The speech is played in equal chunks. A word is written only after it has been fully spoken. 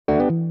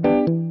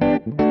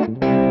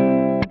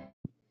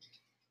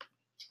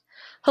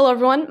Hello,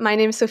 everyone. My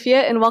name is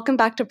Sophia, and welcome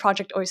back to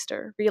Project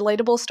Oyster,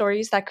 relatable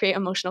stories that create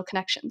emotional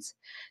connections.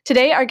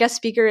 Today, our guest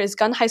speaker is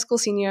Gunn High School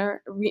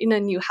senior Rena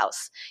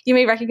Newhouse. You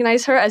may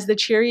recognize her as the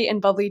cheery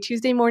and bubbly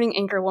Tuesday morning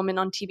anchor woman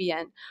on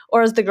TBN,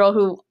 or as the girl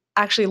who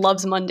actually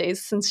loves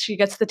Mondays since she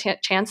gets the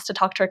chance to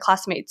talk to her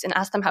classmates and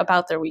ask them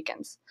about their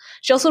weekends.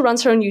 She also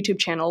runs her own YouTube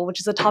channel, which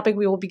is a topic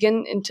we will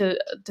begin into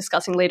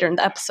discussing later in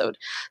the episode.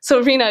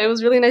 So, Rena, it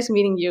was really nice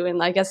meeting you,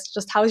 and I guess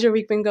just how's your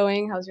week been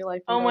going? How's your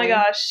life been going? Oh my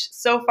gosh,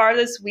 so far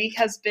this week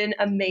has been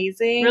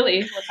amazing.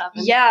 Really? What's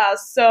happened? Yeah,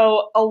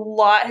 so a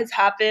lot has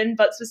happened,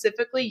 but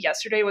specifically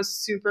yesterday was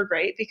super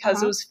great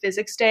because it was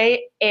physics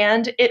day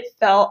and it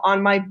fell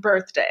on my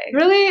birthday.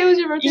 Really? It was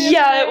your birthday Yeah,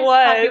 yesterday? it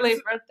was. Happy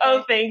late birthday.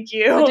 Oh, thank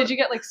you. So did you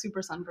get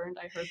super sunburned?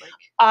 I heard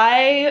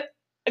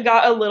I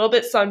got a little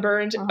bit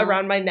sunburned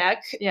around my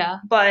neck. Yeah.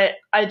 But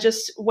I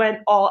just went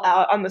all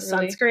out on the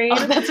sunscreen.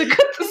 Oh, that's a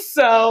good thing.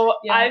 So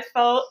I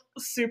felt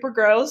super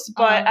gross,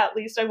 but at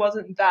least I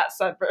wasn't that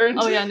sunburned.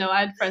 Oh yeah, no,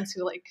 I had friends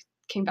who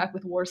came back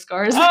with war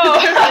scars.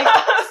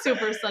 Oh.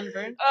 Super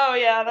sunburned. Oh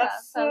yeah,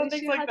 that's so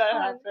things like that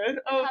happen.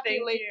 Oh, Happy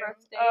thank late you.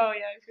 birthday. Oh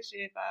yeah, I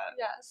appreciate that.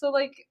 Yeah, so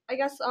I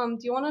guess do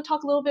you want to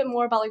talk a little bit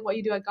more about what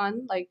you do at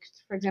Gunn,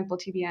 for example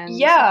TBN?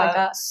 Yeah, stuff like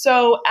that?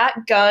 So at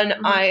Gunn,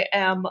 I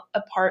am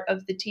a part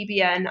of the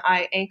TBN.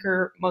 I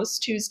anchor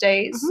most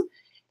Tuesdays.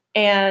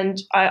 And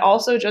I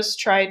also just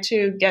try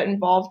to get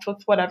involved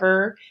with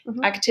whatever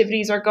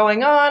activities are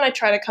going on. I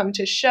try to come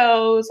to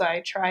shows.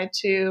 I try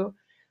to,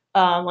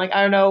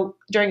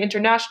 during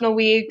International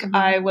Week,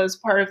 I was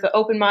part of the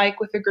open mic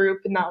with a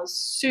group, and that was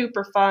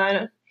super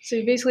fun. So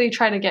you basically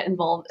try to get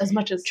involved as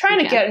much as Trying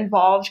to get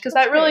involved, because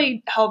that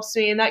really helps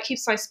me, and that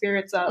keeps my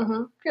spirits up.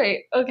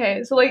 Great.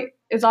 Okay. So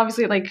it's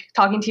obviously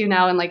talking to you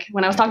now, and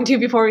when I was talking to you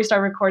before we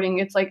started recording,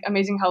 it's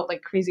amazing how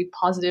crazy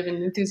positive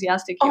and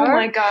enthusiastic you are. Oh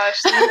my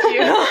gosh, thank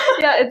you.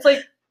 Yeah,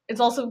 it's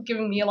also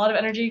giving me a lot of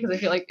energy because I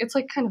feel it's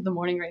kind of the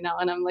morning right now,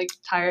 and I'm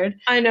tired.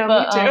 I know,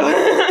 but, me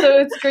too. So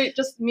it's great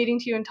just meeting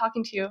to you and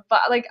talking to you. But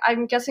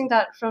I'm guessing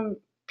that from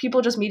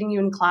people just meeting you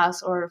in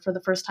class or for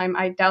the first time,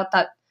 I doubt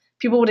that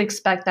people would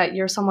expect that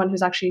you're someone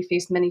who's actually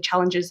faced many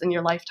challenges in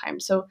your lifetime.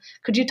 So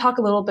could you talk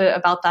a little bit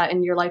about that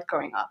in your life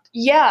growing up?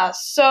 Yeah,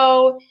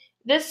 so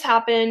this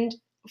happened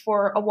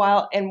for a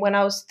while, and when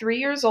I was 3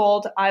 years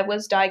old, I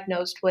was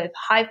diagnosed with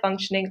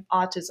high-functioning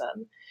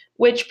autism,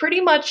 which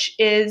pretty much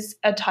is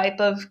a type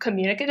of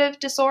communicative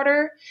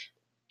disorder.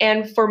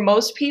 And for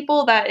most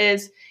people, that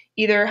is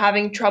either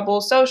having trouble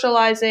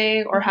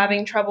socializing or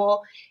having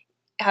trouble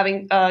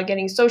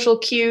getting social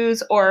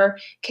cues, or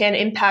can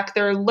impact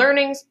their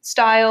learning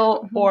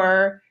style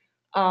or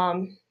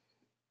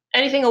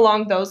anything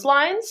along those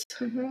lines.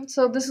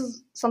 So this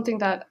is something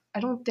that I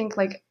don't think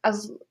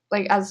as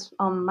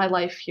my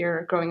life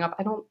here growing up,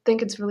 I don't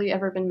think it's really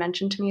ever been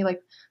mentioned to me.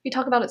 We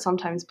talk about it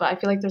sometimes, but I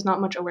feel there's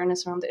not much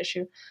awareness around the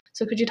issue.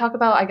 So could you talk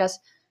about, I guess,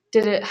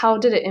 how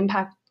did it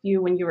impact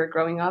you when you were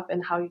growing up,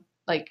 and how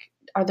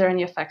are there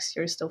any effects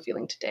you're still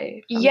feeling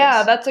today?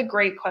 Yeah, that's a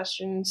great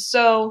question.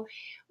 So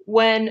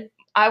when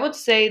I would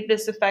say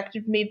this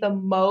affected me the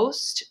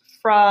most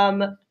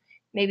from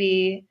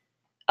maybe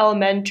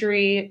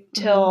elementary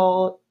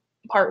till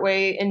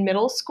partway in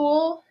middle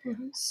school.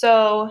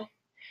 So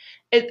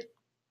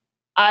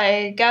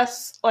I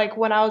guess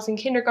when I was in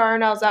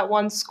kindergarten, I was at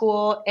one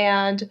school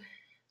and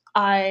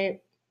I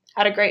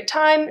had a great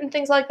time and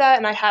things like that,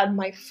 and I had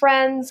my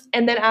friends,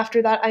 and then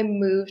after that I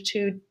moved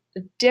to a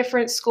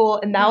different school,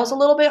 and that was a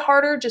little bit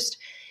harder, just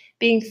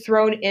being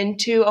thrown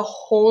into a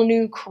whole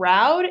new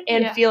crowd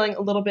and feeling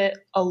a little bit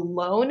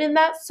alone in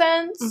that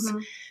sense.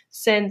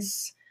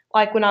 Since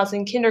when I was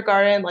in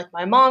kindergarten,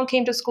 my mom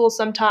came to school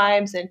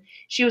sometimes, and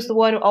she was the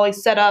one who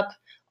always set up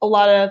a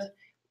lot of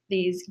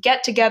these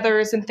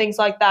get-togethers and things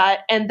like that.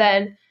 And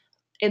then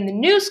in the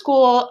new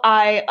school,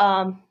 I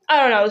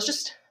don't know,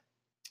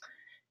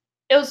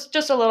 it was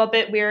just a little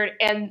bit weird,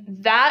 and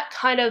that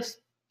kind of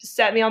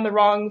set me on the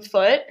wrong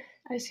foot.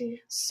 I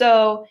see.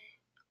 So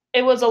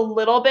it was a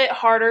little bit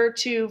harder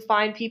to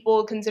find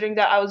people, considering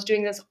that I was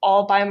doing this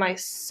all by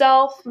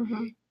myself.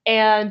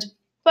 But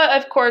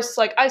of course,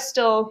 I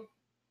still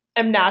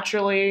am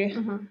naturally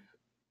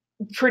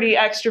pretty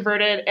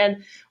extroverted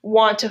and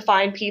want to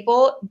find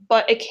people,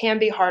 but it can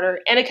be harder.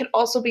 And it can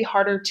also be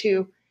harder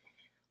to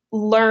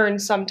learn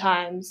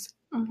sometimes,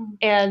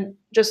 and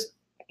just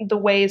the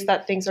ways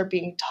that things are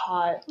being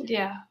taught.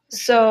 Yeah.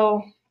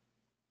 So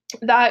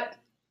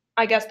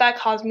I guess that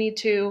caused me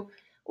to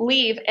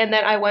leave, and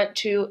then I went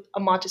to a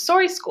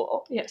Montessori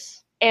school.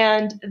 Yes.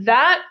 And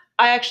that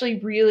I actually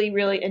really,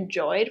 really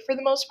enjoyed for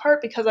the most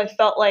part, because I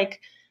felt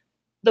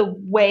the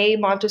way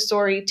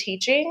Montessori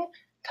teaching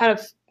kind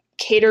of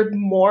catered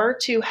more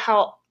to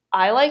how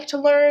I like to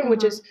learn,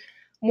 which is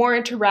more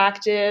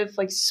interactive,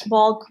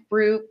 small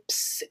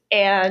groups,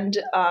 and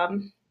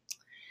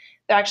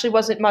there actually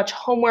wasn't much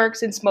homework,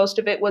 since most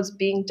of it was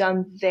being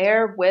done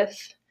there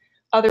with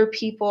other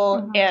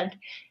people and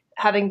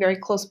having very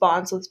close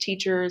bonds with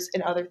teachers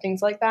and other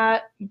things like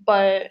that.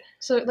 But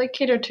so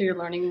catered to your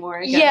learning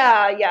more, I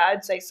guess. Yeah,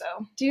 I'd say so.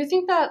 Do you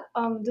think that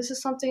this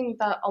is something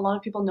that a lot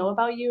of people know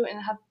about you,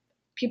 and have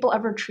people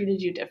ever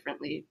treated you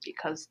differently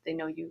because they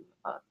know you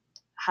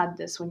had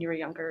this when you were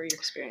younger, or you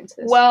experienced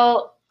this?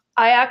 Well,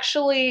 I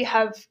actually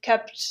have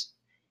kept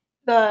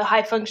the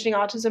high functioning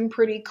autism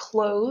pretty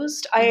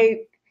closed.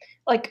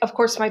 Of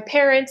course, my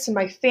parents and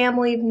my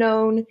family have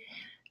known.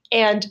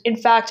 And in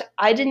fact,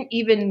 I didn't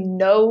even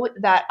know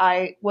that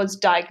I was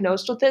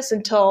diagnosed with this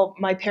until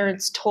my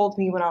parents told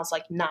me when I was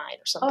like 9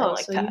 or something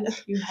like so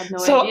that. you had no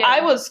So idea.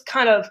 I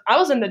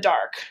was in the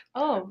dark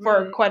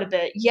for quite a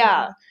bit.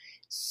 Yeah. Mhm.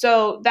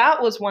 So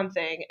that was one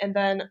thing. And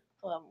then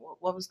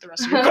what was the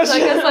rest of your question? So I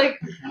guess like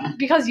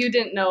because you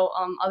didn't know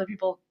other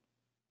people.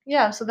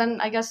 Yeah. So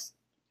then I guess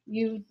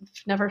you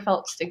never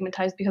felt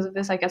stigmatized because of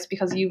this. I guess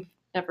because you've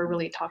never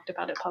really talked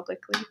about it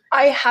publicly.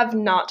 I have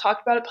not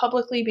talked about it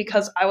publicly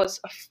because I was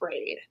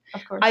afraid.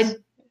 Of course.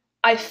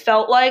 I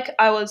felt like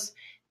I was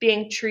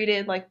being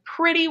treated like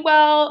pretty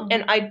well,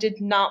 and I did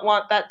not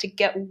want that to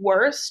get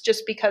worse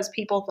just because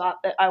people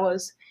thought that I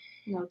was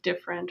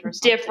different or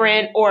something.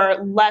 different or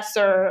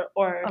lesser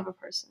or of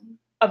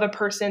a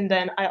person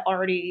than I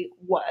already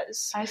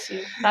was. I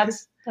see.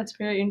 That's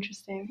very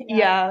interesting.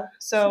 Yeah.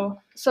 So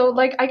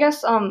like I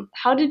guess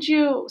how did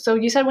you? So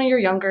you said when you were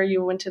younger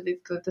you went to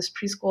this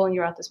preschool and you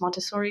were at this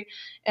Montessori,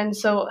 and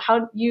so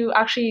how you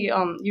actually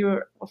you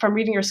were, from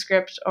reading your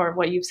script or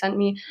what you've sent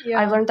me,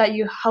 I learned that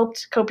you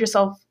helped cope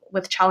yourself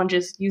with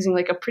challenges using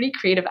like a pretty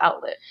creative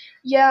outlet.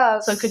 Yeah.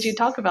 So could you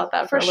talk about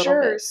that for a little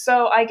sure. bit?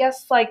 So I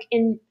guess I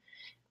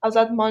was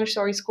at the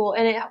Montessori school,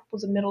 and it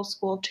was a middle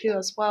school too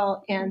as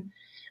well, and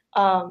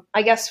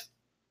I guess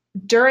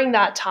during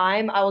that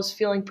time, I was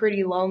feeling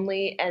pretty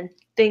lonely, and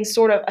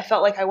I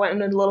felt like I went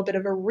in a little bit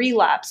of a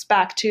relapse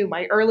back to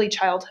my early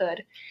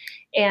childhood.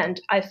 And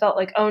I felt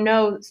like, oh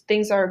no,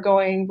 things are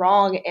going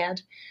wrong,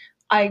 and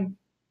I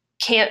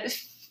can't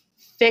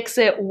fix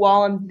it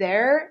while I'm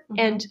there.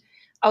 And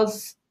I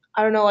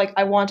don't know,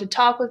 I want to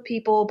talk with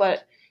people,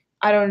 but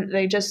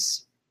they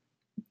just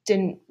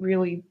didn't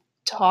really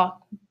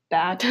talk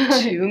back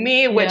to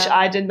me, which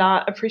I did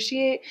not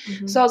appreciate.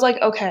 So I was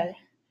like, okay,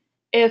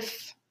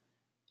 if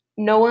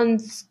no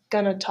one's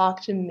gonna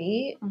talk to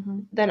me,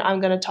 then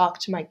I'm gonna talk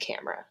to my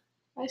camera.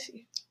 I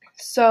see.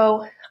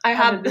 So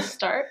How did this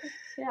start?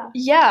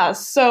 Yeah.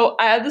 So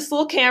I had this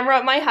little camera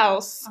at my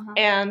house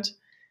and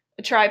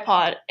a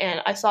tripod,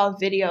 and I saw a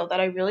video that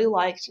I really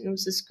liked, and it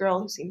was this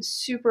girl who seemed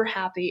super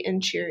happy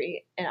and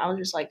cheery, and I was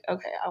just like,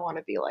 okay, I want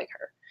to be like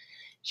her.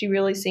 She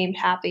really seemed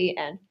happy,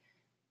 and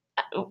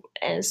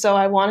so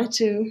I wanted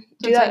to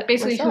do that.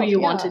 Basically, myself. who you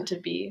wanted to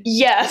be.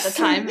 Yes. At the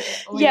time.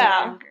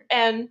 Yeah.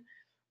 And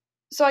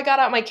so I got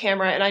out my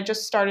camera and I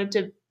just started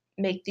to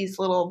make these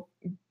little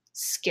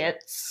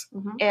skits.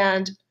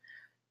 And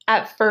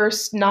at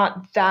first,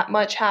 not that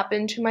much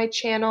happened to my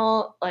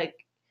channel.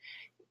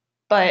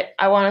 But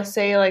I want to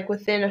say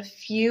within a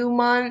few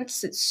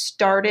months, it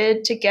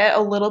started to get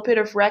a little bit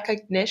of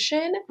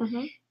recognition.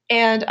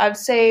 And I'd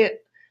say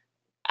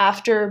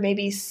after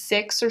maybe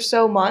 6 or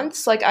so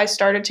months, I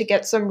started to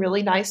get some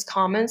really nice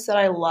comments that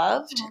I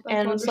loved.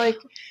 And it was like,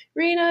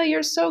 Rena,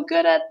 you're so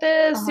good at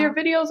this. Your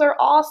videos are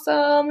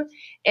awesome.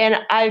 And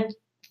I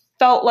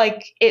felt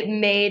like it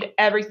made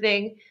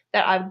everything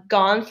that I've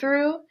gone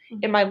through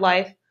in my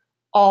life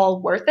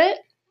all worth it.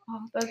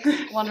 Oh,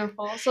 that's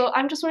wonderful. So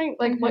I'm just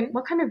wondering,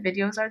 what kind of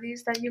videos are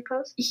these that you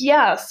post?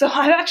 Yeah, so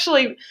I've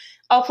actually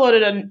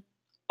uploaded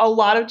a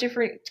lot of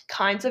different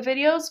kinds of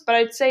videos, but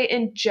I'd say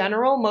in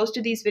general, most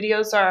of these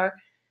videos are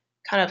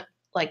kind of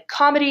like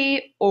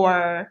comedy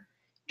or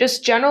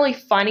just generally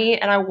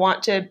funny, and I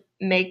want to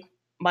make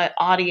my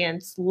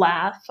audience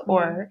laugh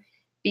or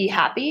be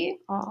happy.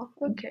 Oh,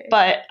 okay.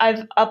 But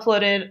I've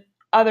uploaded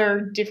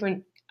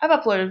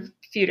a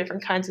few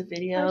different kinds of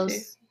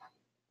videos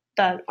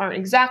that aren't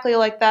exactly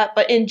like that,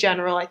 but in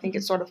general, I think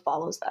it sort of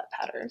follows that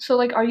pattern.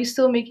 So, are you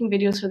still making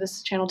videos for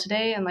this channel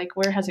today, and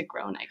where has it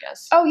grown, I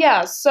guess? Oh,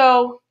 yeah.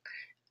 So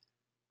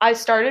I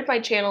started my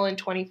channel in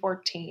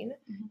 2014,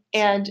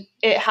 and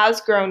it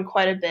has grown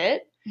quite a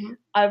bit.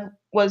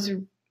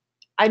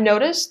 I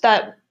noticed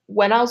that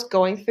when I was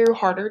going through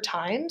harder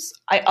times,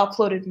 I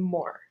uploaded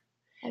more.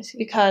 I see.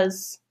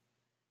 Because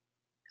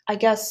I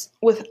guess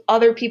with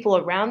other people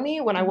around me,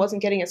 when I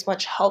wasn't getting as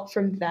much help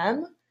from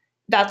them,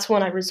 that's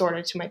when I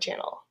resorted to my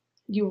channel.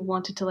 You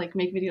wanted to make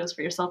videos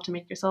for yourself to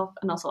make yourself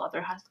and also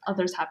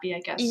others happy,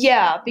 I guess.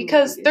 Yeah,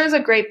 because there's a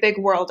great big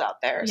world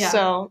out there. Yeah.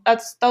 So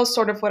that was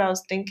sort of what I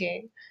was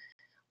thinking.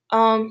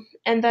 And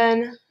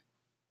then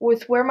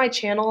with where my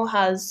channel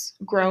has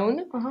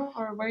grown.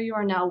 Or where you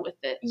are now with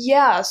it.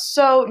 Yeah,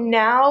 so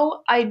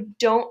now I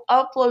don't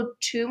upload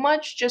too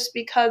much just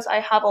because I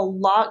have a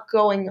lot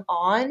going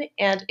on,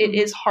 and it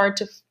is hard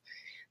to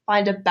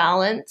find a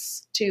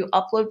balance to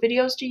upload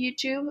videos to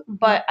YouTube,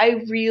 but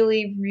I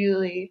really,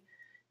 really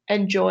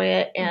enjoy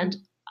it, and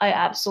I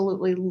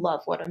absolutely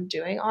love what I'm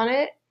doing on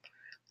it.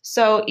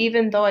 So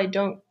even though I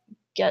don't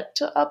get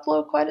to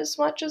upload quite as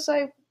much as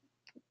I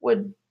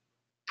would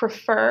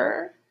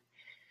prefer,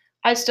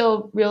 I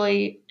still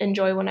really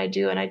enjoy when I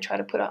do, and I try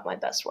to put out my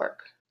best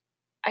work.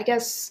 I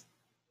guess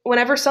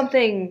whenever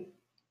something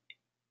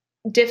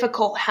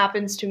difficult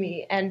happens to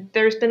me, and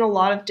there's been a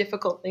lot of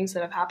difficult things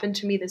that have happened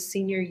to me this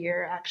senior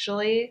year,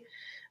 actually.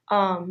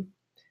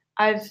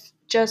 I've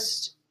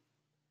just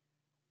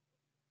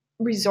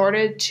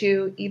resorted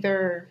to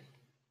either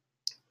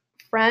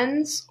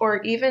friends,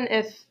 or even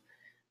if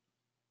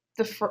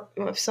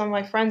if some of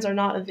my friends are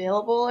not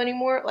available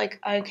anymore, like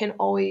I can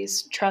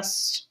always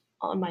trust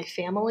on my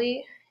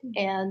family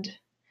and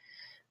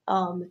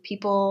some of the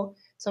people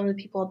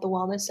at the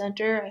wellness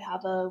center. I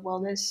have a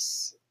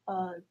wellness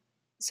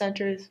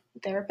center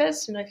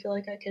therapist, and I feel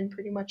like I can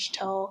pretty much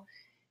tell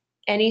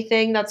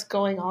anything that's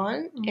going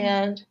on. Mhm.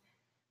 And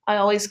I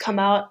always come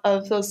out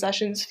of those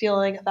sessions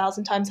feeling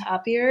 1,000 times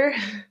happier.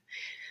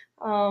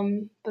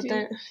 But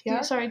then,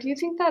 yeah. Do you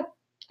think that,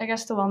 I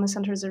guess, the wellness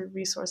center is a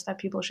resource that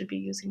people should be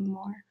using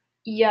more?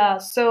 Yeah,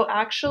 so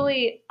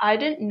actually, I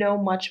didn't know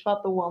much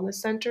about the wellness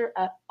center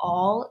at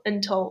all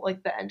until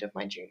like the end of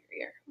my junior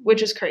year,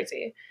 which is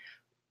crazy.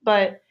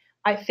 But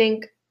I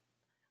think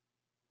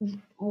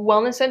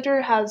wellness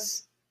center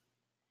has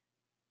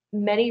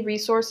many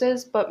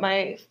resources, but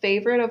my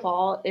favorite of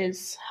all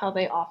is how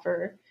they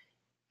offer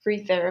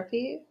free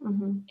therapy.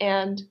 Mm-hmm.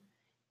 And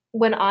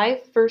when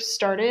I first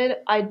started,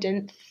 I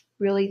didn't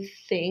really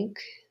think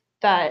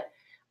that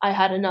I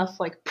had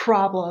enough like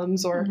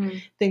problems or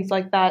things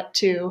like that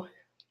to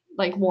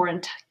like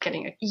warrant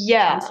getting a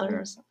counselor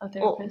or a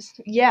therapist.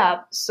 Well,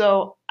 yeah,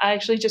 so I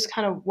actually just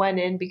kind of went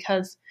in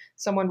because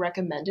someone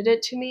recommended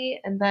it to me,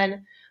 and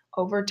then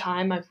over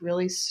time I've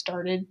really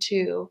started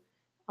to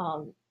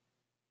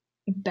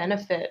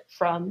benefit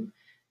from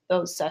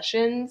those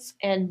sessions.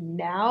 And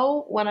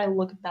now when I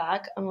look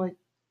back, I'm like,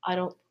 I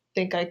don't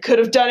think I could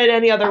have done it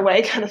any other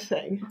way, kind of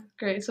thing.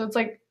 Great. So it's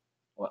like,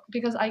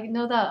 because I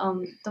know that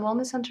the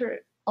wellness center,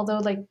 although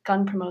like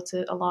Gun promotes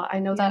it a lot, I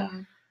know that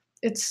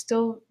it's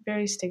still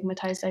very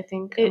stigmatized, I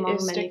think,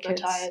 among many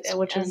kids,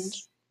 which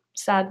is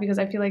sad, because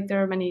I feel like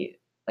there are many,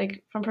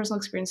 like from personal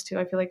experience too,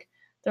 I feel like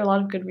there are a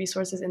lot of good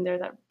resources in there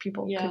that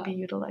people could be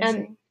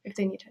utilizing if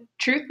they need it.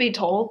 Truth be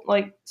told,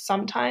 like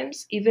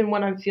sometimes, even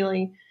when I'm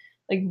feeling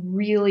like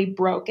really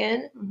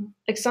broken,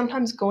 like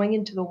sometimes going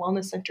into the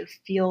wellness center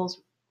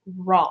feels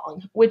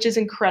wrong, which is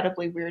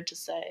incredibly weird to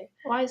say.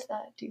 Why is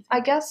that, do you think? I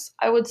guess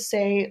I would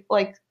say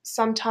like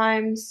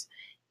sometimes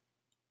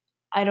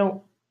I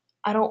don't,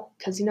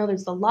 because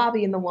there's the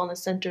lobby in the wellness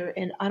center,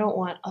 and I don't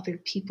want other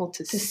people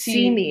to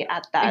see me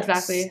at that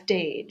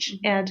stage.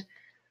 And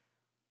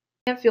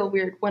I feel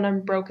weird when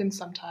I'm broken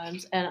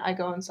sometimes, and I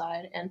go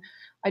inside, and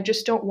I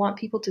just don't want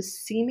people to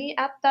see me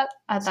at that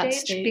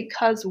stage,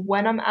 because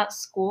when I'm at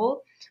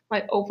school,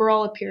 my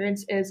overall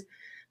appearance is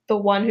the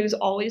one who's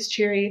always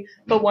cheery,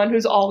 the one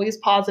who's always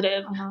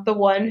positive, the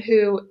one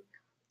who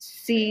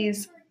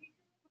sees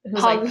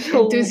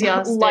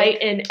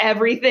light in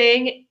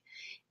everything.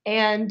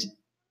 And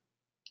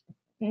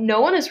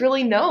no one has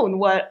really known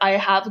what I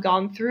have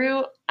gone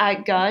through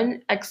at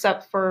Gun,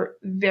 except for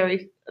a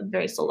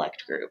very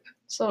select group.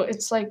 So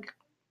it's like,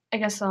 I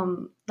guess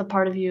the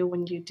part of you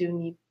when you do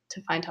need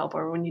to find help,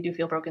 or when you do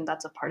feel broken,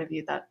 that's a part of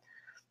you that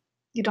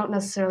you don't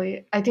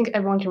necessarily, I think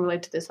everyone can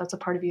relate to this, that's a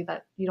part of you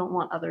that you don't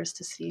want others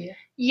to see.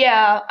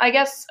 Yeah, I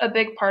guess a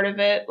big part of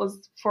it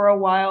was, for a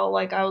while,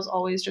 like I was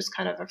always just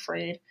kind of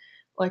afraid,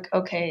 like,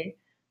 okay,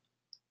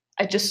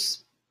 I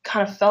just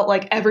kind of felt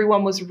like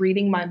everyone was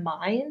reading my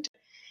mind.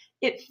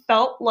 It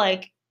felt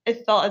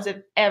as if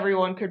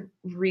everyone could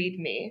read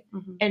me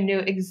and knew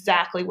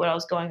exactly what I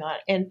was going on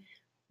and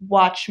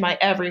watch my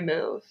every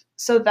move.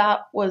 So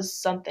that was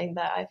something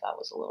that I thought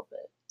was a little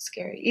bit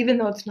scary, even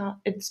though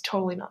it's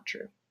totally not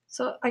true.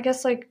 So I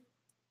guess like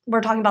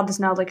we're talking about this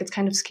now, like it's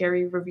kind of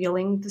scary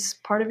revealing this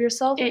part of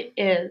yourself. It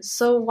is.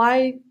 So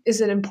why is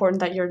it important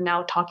that you're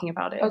now talking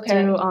about it? Okay.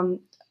 Through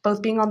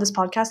both being on this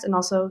podcast, and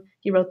also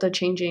you wrote the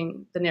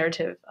Changing the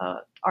Narrative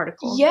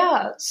article.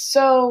 Yeah.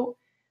 So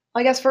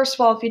I guess first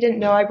of all, if you didn't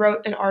know, I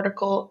wrote an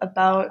article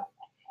about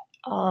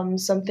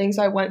some things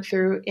I went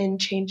through in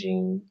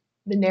changing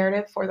the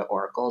narrative for the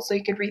Oracle. So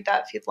you could read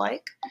that if you'd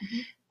like.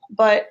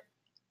 But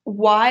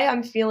why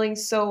I'm feeling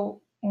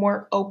so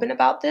more open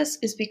about this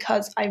is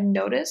because I've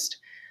noticed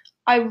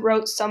I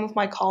wrote some of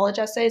my college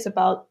essays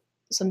about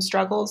some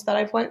struggles that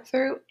I've went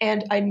through,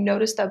 and I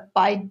noticed that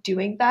by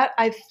doing that,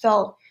 I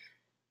felt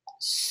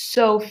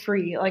so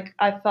free. Like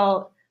I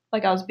felt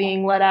like I was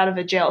being let out of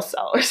a jail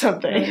cell or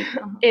something.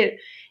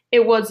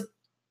 It was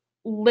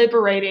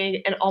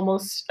liberating and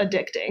almost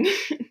addicting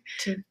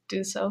to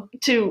do so,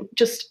 to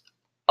just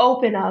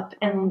open up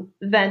and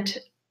vent.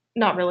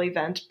 Not really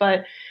vent,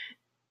 but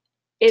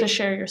to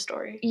share your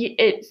story.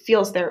 It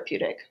feels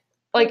therapeutic.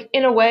 Like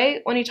in a way,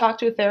 when you talk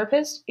to a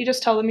therapist, you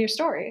just tell them your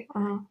story,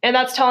 and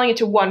that's telling it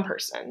to one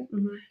person.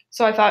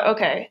 So I thought,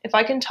 okay, if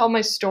I can tell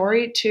my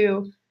story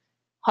to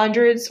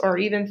hundreds or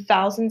even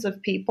thousands of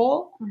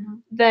people,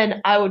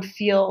 then I would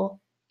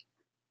feel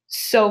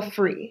so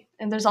free.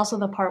 And there's also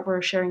the part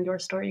where sharing your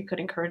story could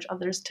encourage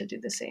others to do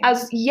the same.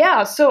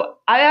 So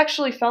I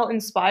actually felt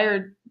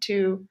inspired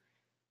to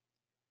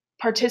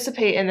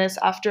participate in this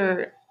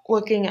after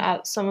looking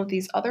at some of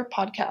these other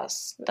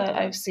podcasts that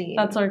I've seen.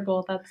 That's our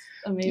goal. That's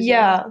amazing.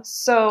 Yeah.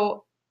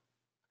 So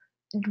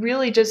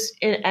really just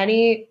in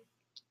any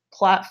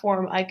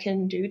platform I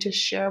can do to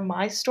share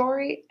my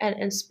story and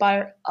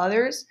inspire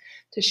others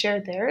to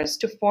share theirs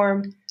to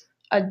form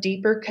a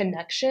deeper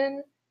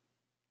connection,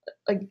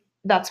 like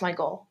that's my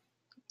goal.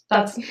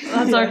 That's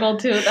our goal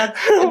too.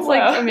 It's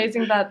like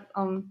amazing that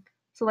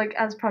so like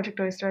as Project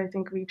Oyster, I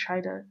think we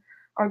try to,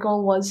 our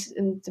goal was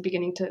in the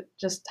beginning to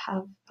just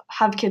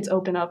have kids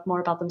open up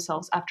more about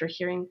themselves after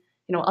hearing,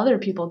 other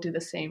people do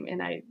the same.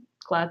 And I'm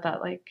glad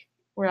that like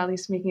we're at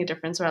least making a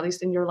difference, or at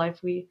least in your life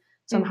we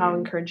somehow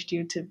encouraged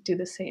you to do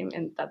the same,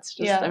 and that's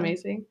just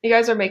amazing. You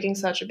guys are making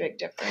such a big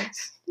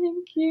difference.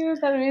 Thank you.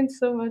 That means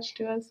so much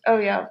to us. Oh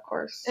yeah, of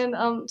course. And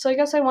so I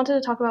guess I wanted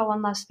to talk about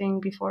one last thing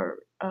before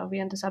we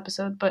end this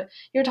episode. But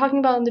you were talking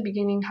about in the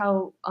beginning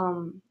how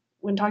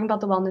when talking about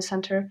the wellness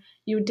center,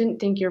 you didn't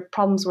think your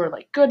problems were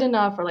like good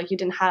enough, or like you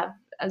didn't have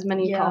as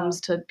many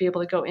problems to be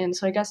able to go in.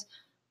 So I guess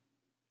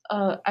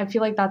I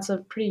feel like that's a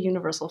pretty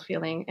universal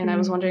feeling. And I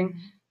was wondering,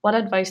 what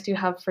advice do you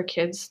have for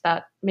kids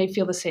that may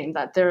feel the same,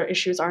 that their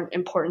issues aren't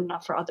important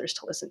enough for others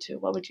to listen to?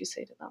 What would you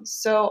say to them?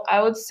 So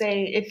I would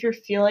say if you're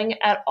feeling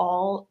at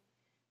all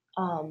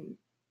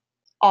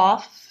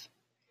off,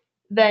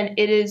 then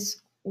it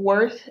is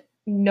worth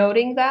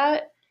noting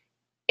that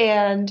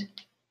and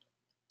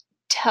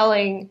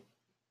telling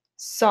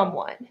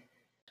someone.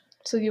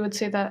 So you would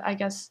say that, I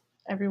guess,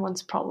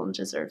 everyone's problem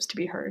deserves to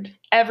be heard.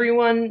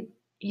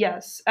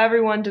 Yes,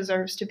 everyone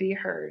deserves to be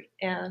heard.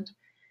 And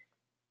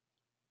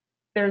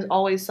there's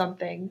always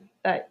something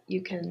that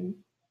you can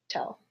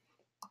tell.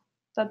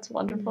 That's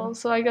wonderful.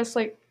 So I guess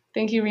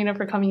thank you, Rena,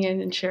 for coming in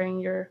and sharing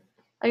your,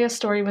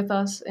 story with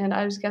us. And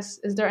I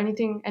guess, is there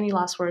any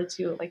last words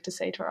you would like to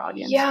say to our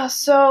audience? Yeah,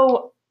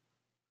 so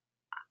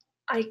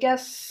I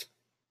guess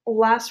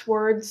last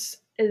words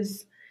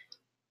is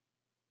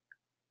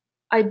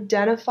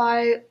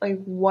identify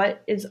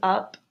what is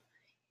up,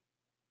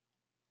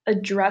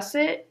 address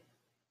it,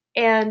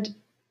 and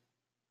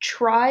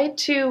try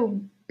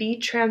to be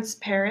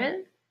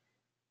transparent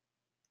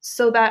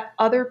so that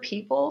other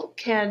people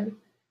can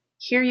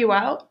hear you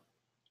out,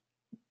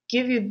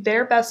 give you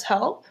their best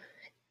help,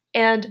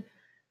 and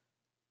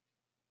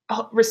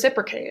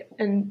reciprocate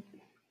and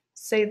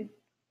say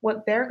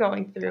what they're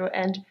going through.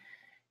 And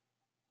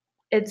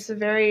it's a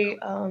very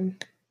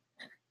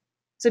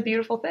it's a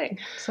beautiful thing.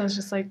 So it's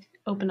just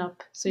open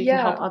up so you can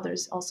help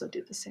others also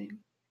do the same.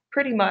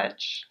 Pretty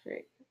much.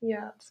 Great.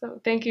 Yeah.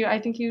 So thank you. I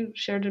think you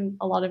shared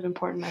a lot of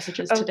important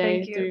messages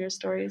today through your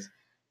stories.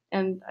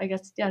 And I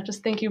guess,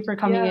 just thank you for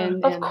coming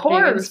in and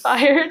being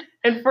inspired.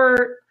 And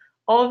for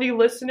all of you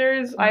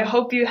listeners, I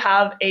hope you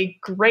have a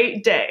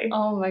great day.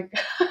 Oh my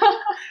God.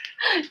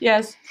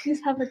 Yes, please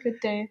have a good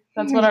day.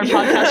 That's what our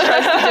podcast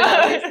tries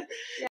to do.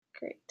 Yeah.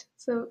 Great.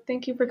 So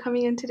thank you for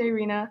coming in today,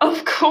 Rena.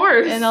 Of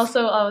course. And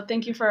also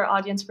thank you for our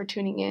audience for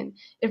tuning in.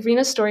 If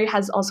Rena's story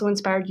has also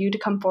inspired you to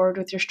come forward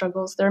with your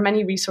struggles, there are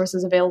many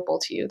resources available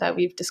to you that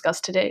we've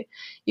discussed today.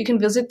 You can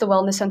visit the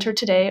Wellness Center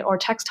today or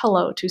text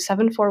HELLO to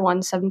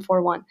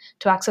 741-741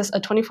 to access a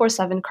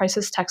 24/7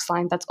 crisis text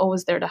line that's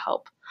always there to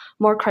help.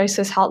 More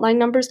crisis hotline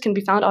numbers can be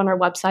found on our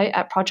website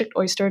at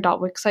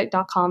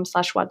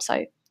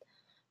projectoyster.wixsite.com/website.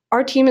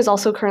 Our team is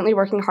also currently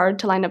working hard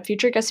to line up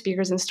future guest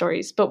speakers and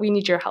stories, but we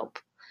need your help.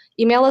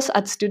 Email us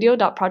at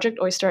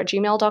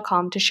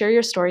studio.projectoyster@gmail.com to share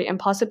your story and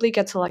possibly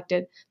get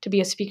selected to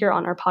be a speaker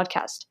on our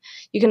podcast.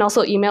 You can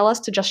also email us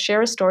to just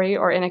share a story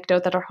or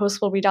anecdote that our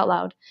host will read out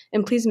loud,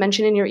 and please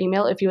mention in your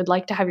email if you would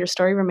like to have your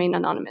story remain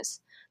anonymous.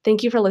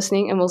 Thank you for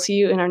listening, and we'll see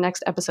you in our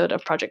next episode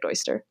of Project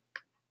Oyster.